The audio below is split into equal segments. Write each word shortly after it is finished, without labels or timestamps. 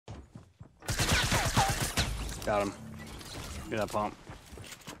Got him. Get that pump.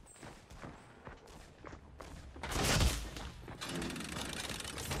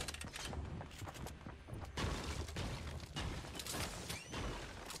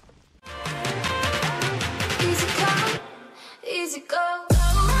 Easy come, easy go.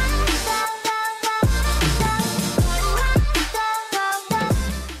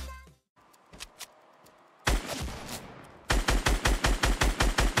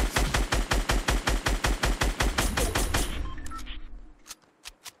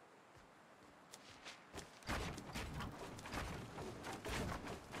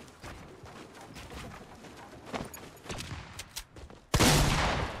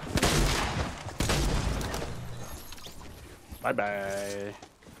 Bye bye.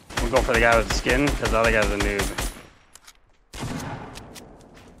 We'll go for the guy with the skin because the other guy's a noob.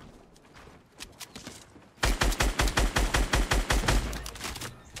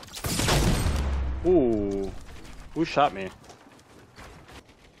 Ooh. Who shot me?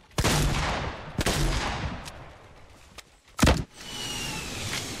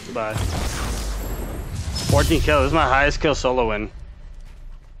 Goodbye. 14 kills. This is my highest kill solo win.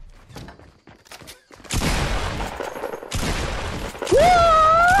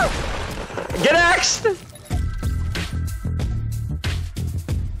 Get axed!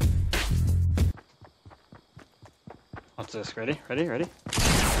 What's this? Ready? Ready? Ready?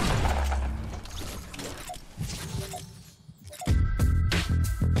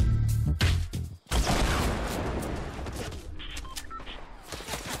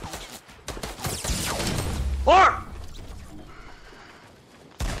 Or!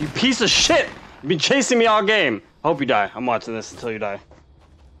 You piece of shit! You've been chasing me all game. I hope you die. I'm watching this until you die.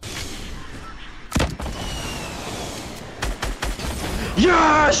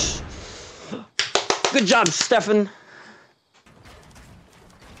 Yes! Good job, Stefan.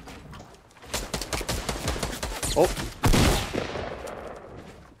 Oh.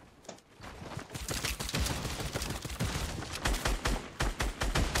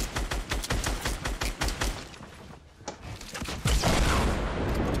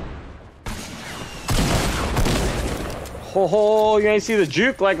 Ho ho, you ain't see the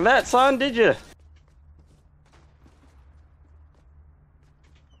juke like that, son, did you?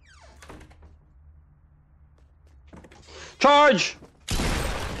 Charge!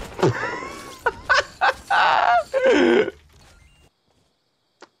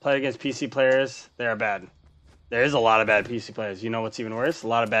 Play against PC players, they are bad. There is a lot of bad PC players. You know what's even worse? A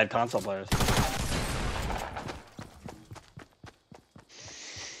lot of bad console players.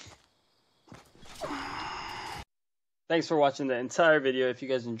 Thanks for watching the entire video. If you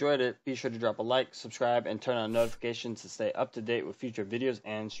guys enjoyed it, be sure to drop a like, subscribe, and turn on notifications to stay up to date with future videos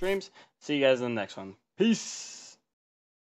and streams. See you guys in the next one. Peace!